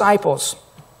them, the disciples,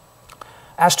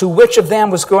 as to which of them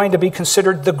was going to be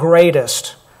considered the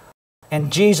greatest. And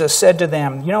Jesus said to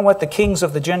them, you know what? The kings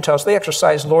of the Gentiles, they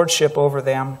exercise lordship over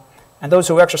them, and those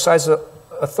who exercise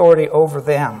authority over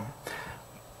them.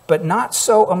 But not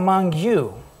so among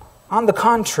you. On the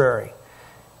contrary,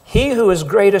 he who is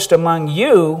greatest among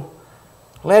you,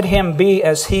 let him be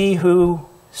as he who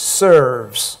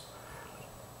serves.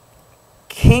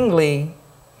 Kingly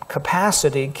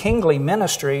capacity, kingly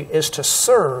ministry is to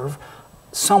serve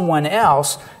someone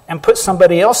else and put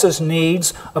somebody else's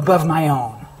needs above my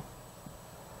own.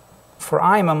 For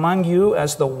I am among you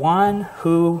as the one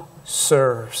who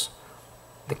serves.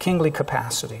 The kingly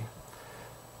capacity.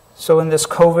 So in this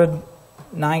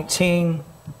COVID-19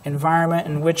 environment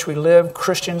in which we live,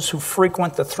 Christians who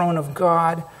frequent the throne of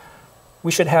God,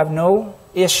 we should have no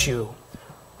issue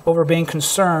over being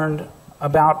concerned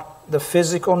about the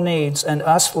physical needs and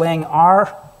us laying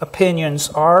our opinions,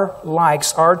 our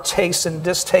likes, our tastes and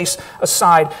distastes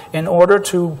aside in order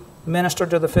to minister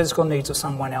to the physical needs of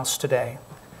someone else today.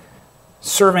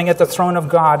 Serving at the throne of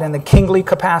God in the kingly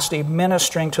capacity,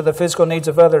 ministering to the physical needs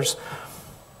of others.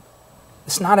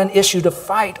 It's not an issue to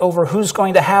fight over who's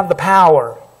going to have the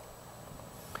power.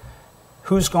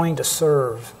 Who's going to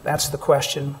serve? That's the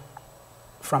question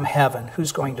from heaven.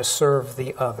 Who's going to serve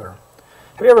the other?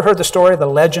 Have you ever heard the story, the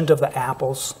legend of the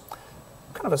apples?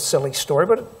 Kind of a silly story,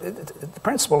 but the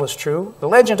principle is true. The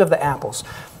legend of the apples.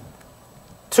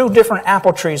 Two different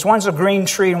apple trees. One's a green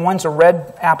tree and one's a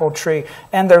red apple tree.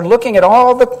 And they're looking at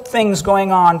all the things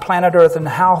going on planet Earth and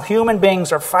how human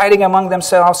beings are fighting among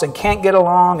themselves and can't get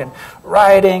along and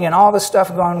rioting and all this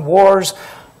stuff going, wars.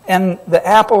 And the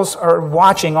apples are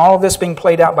watching all of this being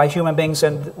played out by human beings.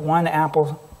 And one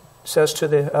apple says to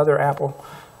the other apple,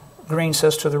 green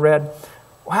says to the red,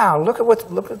 wow, look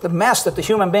at the mess that the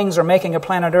human beings are making of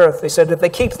planet Earth. They said if they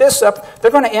keep this up,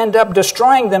 they're going to end up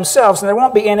destroying themselves, and there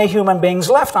won't be any human beings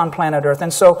left on planet Earth.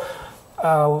 And so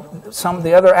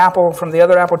the other apple from the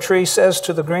other apple tree says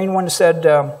to the green one, said,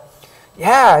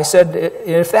 yeah, I said,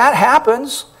 if that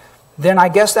happens, then I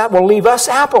guess that will leave us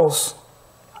apples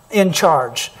in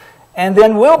charge. And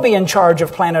then we'll be in charge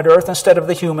of planet Earth instead of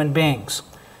the human beings.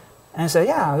 And I said,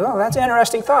 yeah, well, that's an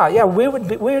interesting thought. Yeah, we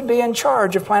would be in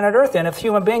charge of planet Earth then if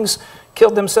human beings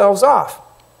killed themselves off.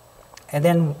 And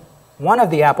then one of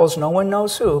the apples, no one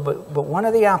knows who, but one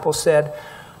of the apples said,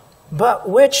 but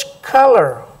which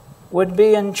color would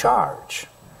be in charge?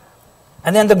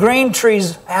 And then the green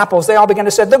tree's apples, they all began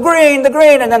to say, the green,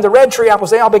 and then the red tree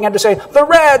apples, they all began to say, the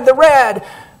red.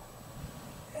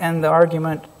 And the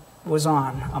argument was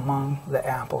on among the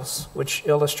apples, which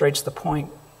illustrates the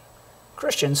point.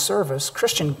 Christian service,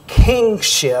 Christian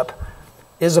kingship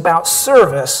is about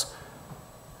service,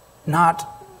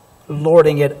 not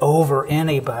lording it over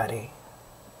anybody.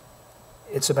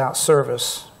 It's about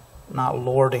service, not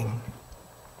lording.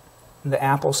 The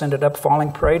apples ended up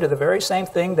falling prey to the very same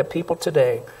thing that people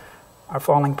today are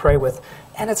falling prey with.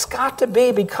 And it's got to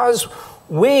be because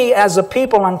We, as a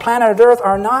people on planet Earth,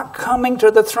 are not coming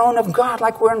to the throne of God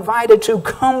like we're invited to.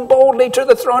 Come boldly to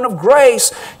the throne of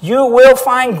grace. You will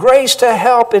find grace to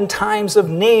help in times of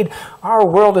need. Our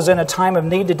world is in a time of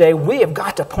need today. We have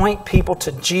got to point people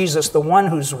to Jesus, the one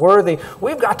who's worthy.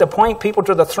 We've got to point people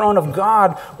to the throne of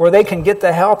God where they can get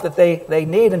the help that they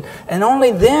need. And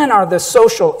only then are the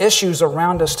social issues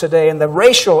around us today and the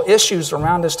racial issues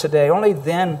around us today, only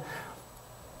then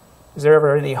is there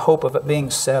ever any hope of it being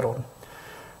settled.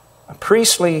 A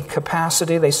priestly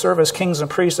capacity, they serve as kings and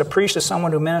priests. A priest is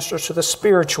someone who ministers to the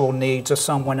spiritual needs of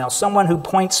someone else, someone who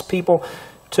points people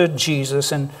to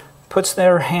Jesus and puts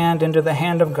their hand into the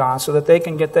hand of God so that they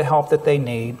can get the help that they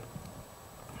need.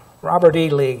 Robert E.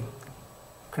 Lee,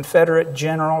 Confederate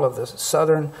general of the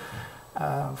Southern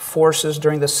forces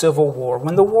during the Civil War.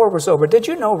 When the war was over, did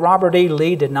you know Robert E.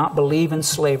 Lee did not believe in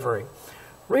slavery?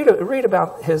 Read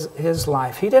about his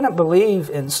life. He didn't believe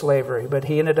in slavery, but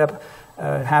he ended up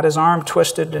had his arm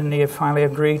twisted, and he finally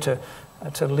agreed to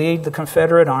lead the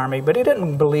Confederate Army. But he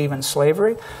didn't believe in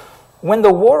slavery. When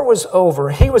the war was over,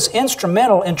 he was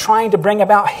instrumental in trying to bring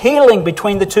about healing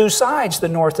between the two sides, the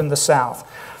North and the South.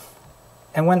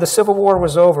 And when the Civil War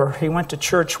was over, he went to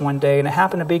church one day, and it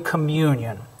happened to be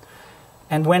communion.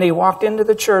 And when he walked into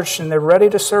the church and they're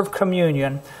ready to serve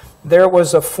communion, there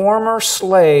was a former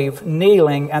slave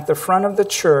kneeling at the front of the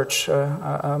church,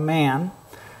 a man,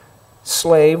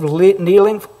 slave,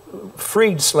 kneeling,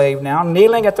 freed slave now,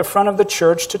 kneeling at the front of the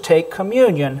church to take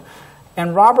communion.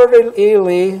 And Robert E.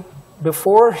 Lee,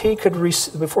 before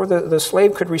the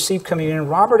slave could receive communion,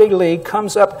 Robert E. Lee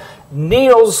comes up,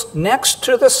 kneels next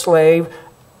to the slave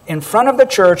in front of the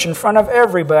church, in front of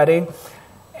everybody,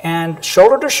 and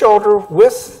shoulder to shoulder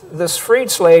with this freed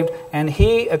slave, and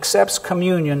he accepts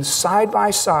communion side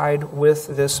by side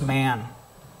with this man.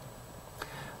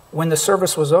 When the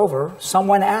service was over,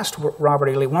 someone asked Robert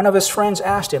E. Lee, one of his friends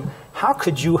asked him, how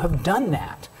could you have done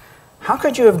that? How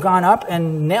could you have gone up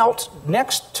and knelt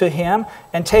next to him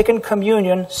and taken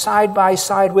communion side by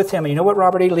side with him? And you know what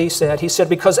Robert E. Lee said? He said,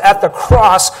 because at the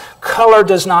cross, color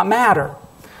does not matter.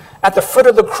 At the foot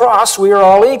of the cross, we are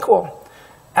all equal.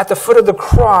 At the foot of the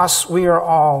cross, we are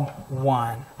all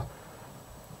one.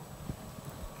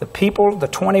 The people, the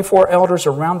 24 elders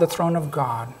around the throne of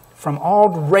God, from all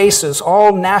races,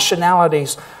 all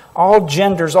nationalities, all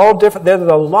genders, all different. They're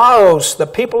the laos, the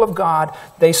people of God.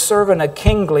 They serve in a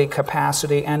kingly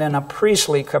capacity and in a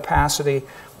priestly capacity.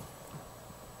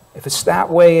 If it's that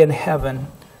way in heaven,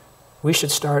 we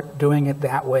should start doing it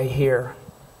that way here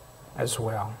as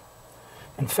well.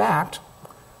 In fact,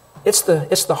 it's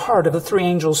the heart of the three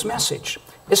angels' message.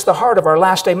 It's the heart of our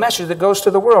last day message that goes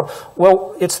to the world.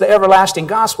 Well, it's the everlasting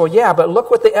gospel, yeah, but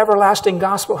look what the everlasting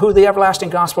gospel, who the everlasting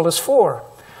gospel is for.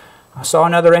 I saw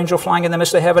another angel flying in the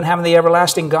midst of heaven, having the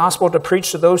everlasting gospel to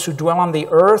preach to those who dwell on the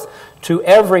earth, to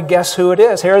every, guess who it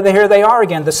is? Here they are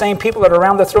again, the same people that are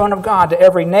around the throne of God, to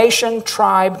every nation,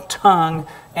 tribe, tongue,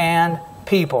 and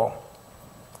people.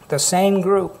 The same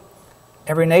group.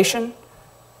 Every nation,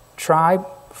 tribe,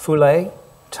 phule,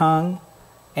 tongue,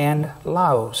 and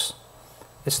laos.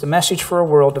 It's the message for a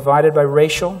world divided by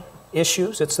racial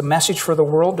issues. It's the message for the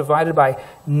world divided by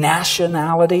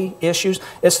nationality issues.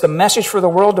 It's the message for the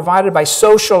world divided by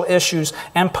social issues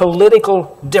and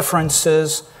political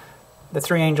differences. The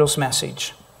three angels'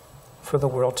 message for the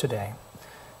world today.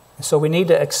 And so we need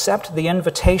to accept the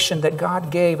invitation that God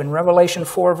gave in Revelation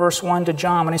 4, verse 1 to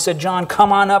John when he said, John,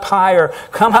 come on up higher.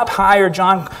 Come up higher,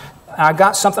 John. I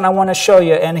got something I want to show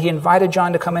you. And he invited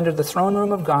John to come into the throne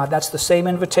room of God. That's the same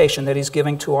invitation that he's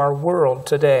giving to our world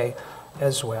today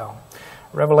as well.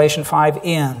 Revelation 5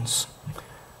 ends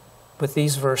with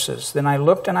these verses. Then I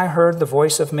looked and I heard the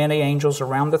voice of many angels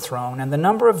around the throne, and the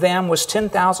number of them was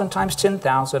 10,000 times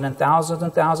 10,000, and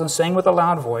thousands saying with a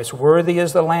loud voice, Worthy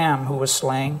is the Lamb who was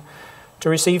slain to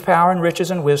receive power and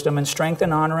riches and wisdom and strength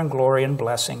and honor and glory and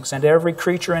blessings. And every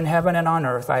creature in heaven and on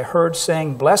earth I heard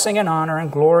saying, Blessing and honor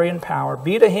and glory and power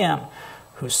be to him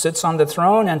who sits on the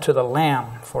throne and to the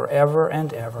Lamb forever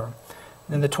and ever.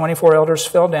 Then the 24 elders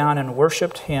fell down and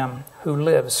worshipped him who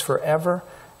lives forever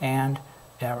and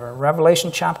ever.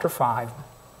 Revelation chapter 5,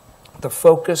 the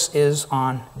focus is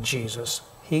on Jesus.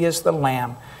 He is the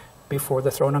Lamb before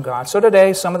the throne of God. So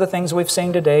today, some of the things we've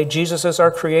seen today, Jesus is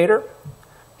our Creator.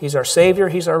 He's our Savior.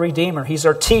 He's our Redeemer. He's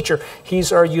our Teacher.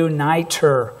 He's our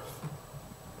Uniter.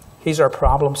 He's our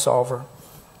problem solver.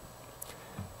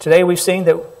 Today we've seen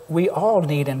that we all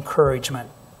need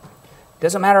encouragement. It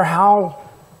doesn't matter how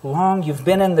long you've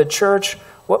been in the church,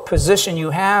 what position you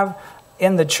have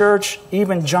in the church.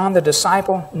 Even John the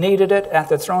disciple needed it at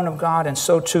the throne of God, and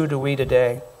so too do we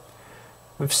today.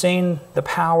 We've seen the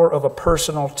power of a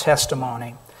personal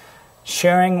testimony.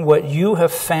 Sharing what you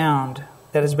have found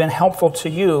that has been helpful to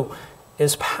you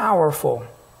is powerful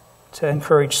to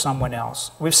encourage someone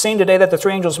else. We've seen today that the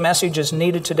three angels' message is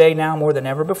needed today now more than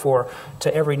ever before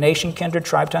to every nation, kindred,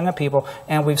 tribe, tongue, and people.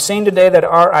 And we've seen today that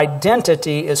our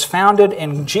identity is founded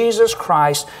in Jesus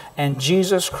Christ and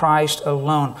Jesus Christ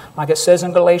alone. Like it says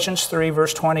in Galatians 3,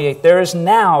 verse 28, there is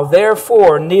now,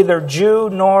 therefore, neither Jew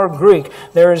nor Greek.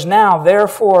 There is now,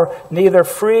 therefore, neither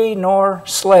free nor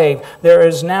slave. There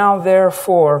is now,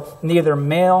 therefore, neither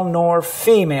male nor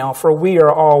female, for we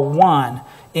are all one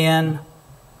in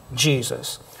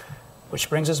Jesus. Which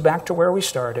brings us back to where we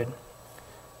started.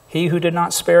 He who did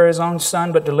not spare his own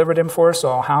son, but delivered him for us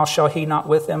all, how shall he not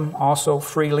with him also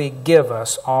freely give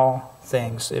us all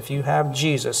things? If you have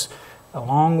Jesus,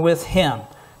 along with him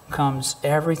comes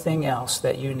everything else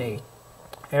that you need.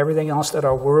 Everything else that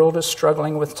our world is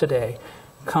struggling with today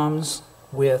comes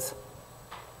with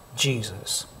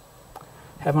Jesus.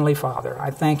 Heavenly Father,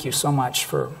 I thank you so much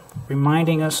for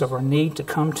reminding us of our need to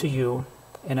come to you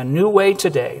in a new way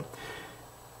today.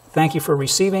 Thank you for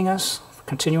receiving us, for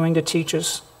continuing to teach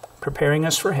us, preparing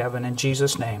us for heaven. In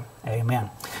Jesus' name, amen.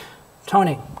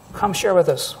 Tony, come share with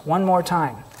us one more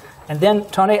time. And then,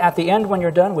 Tony, at the end when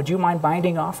you're done, would you mind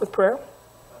binding off with prayer?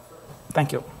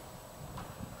 Thank you.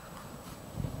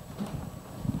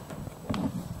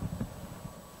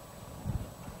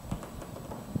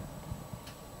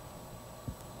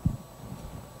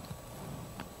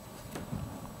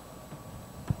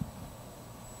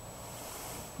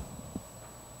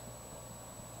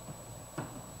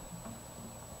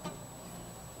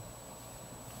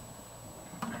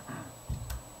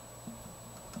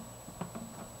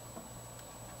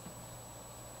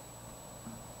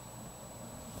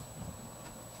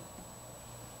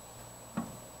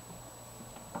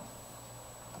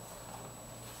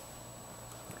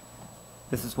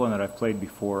 This is one that I've played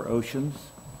before, Oceans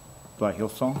by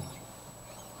Hillsong.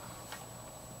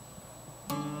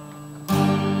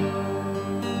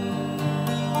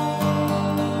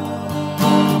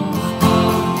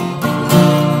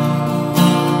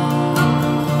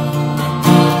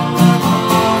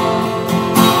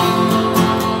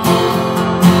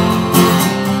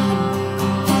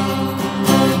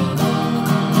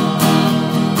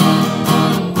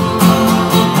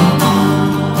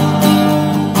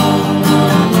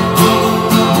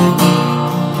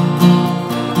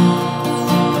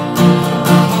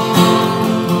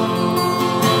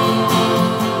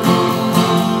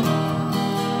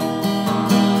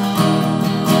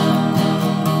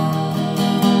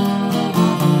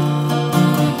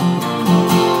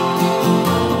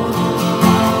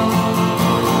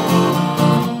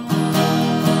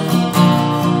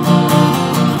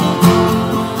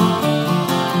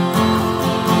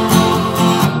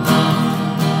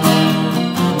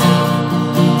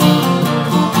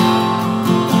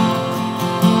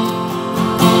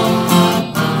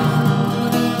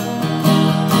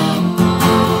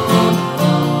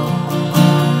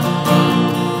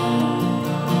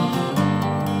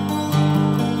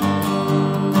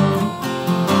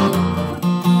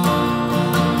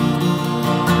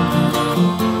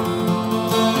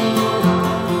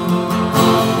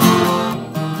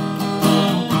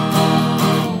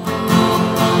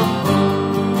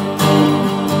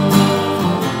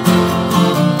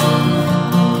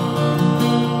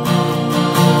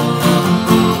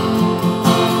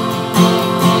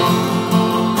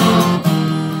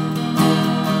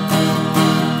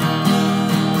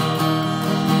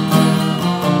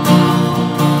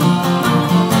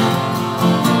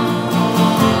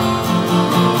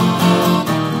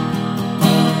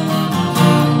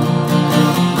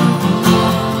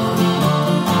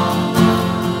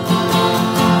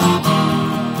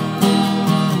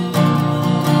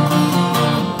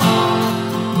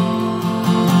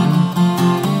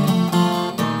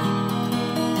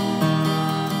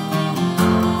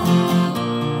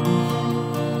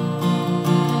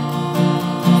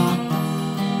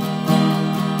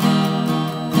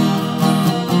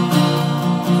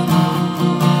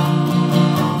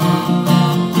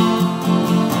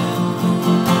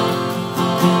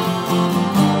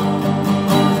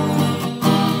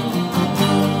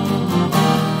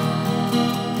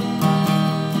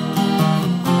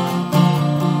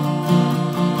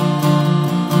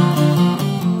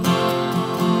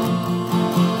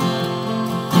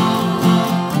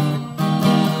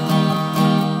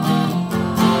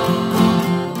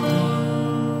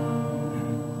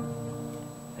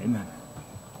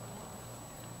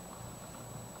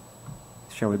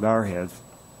 Shall we bow our heads?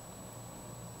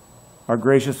 Our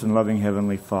gracious and loving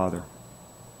Heavenly Father,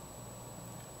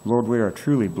 Lord, we are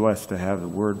truly blessed to have the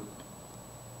Word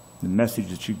the message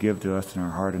that you give to us in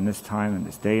our heart in this time and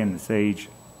this day and this age.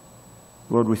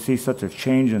 Lord, we see such a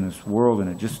change in this world, and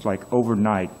it just like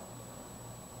overnight,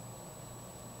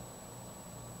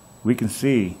 we can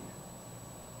see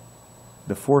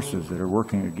the forces that are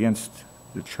working against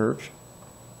the church,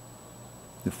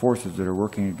 the forces that are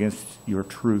working against your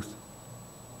truth.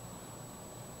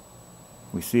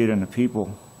 We see it in the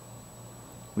people.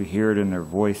 We hear it in their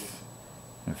voice,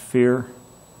 and fear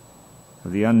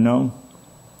of the unknown.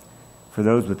 For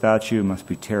those without you, it must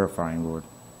be terrifying, Lord.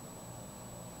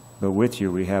 But with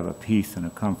you, we have a peace and a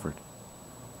comfort,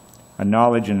 a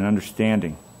knowledge and an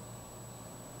understanding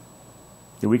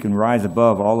that we can rise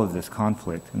above all of this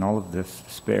conflict and all of this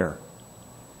despair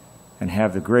and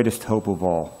have the greatest hope of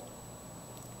all.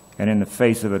 And in the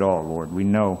face of it all, Lord, we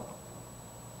know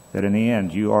that in the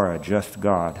end, you are a just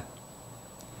God,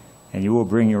 and you will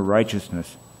bring your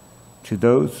righteousness to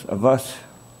those of us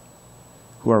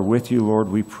who are with you, Lord.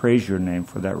 We praise your name,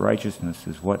 for that righteousness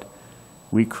is what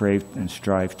we crave and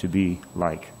strive to be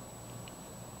like.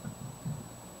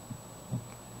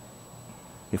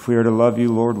 If we are to love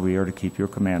you, Lord, we are to keep your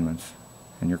commandments,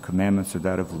 and your commandments are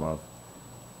that of love.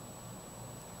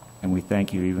 And we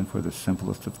thank you even for the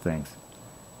simplest of things,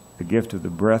 the gift of the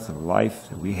breath of life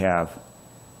that we have.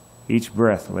 Each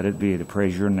breath, let it be to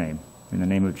praise your name. In the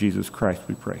name of Jesus Christ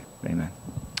we pray. Amen.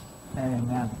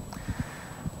 Amen.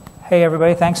 Hey,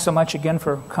 everybody, thanks so much again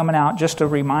for coming out. Just a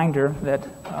reminder that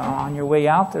on your way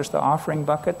out, there's the offering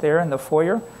bucket there in the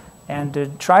foyer. And to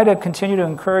try to continue to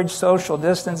encourage social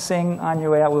distancing on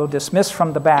your way out, we'll dismiss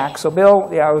from the back. So, Bill,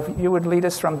 if you would lead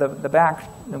us from the back,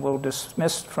 and we'll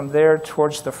dismiss from there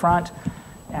towards the front.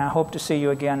 And I hope to see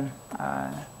you again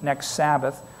next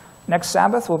Sabbath. Next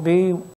Sabbath will be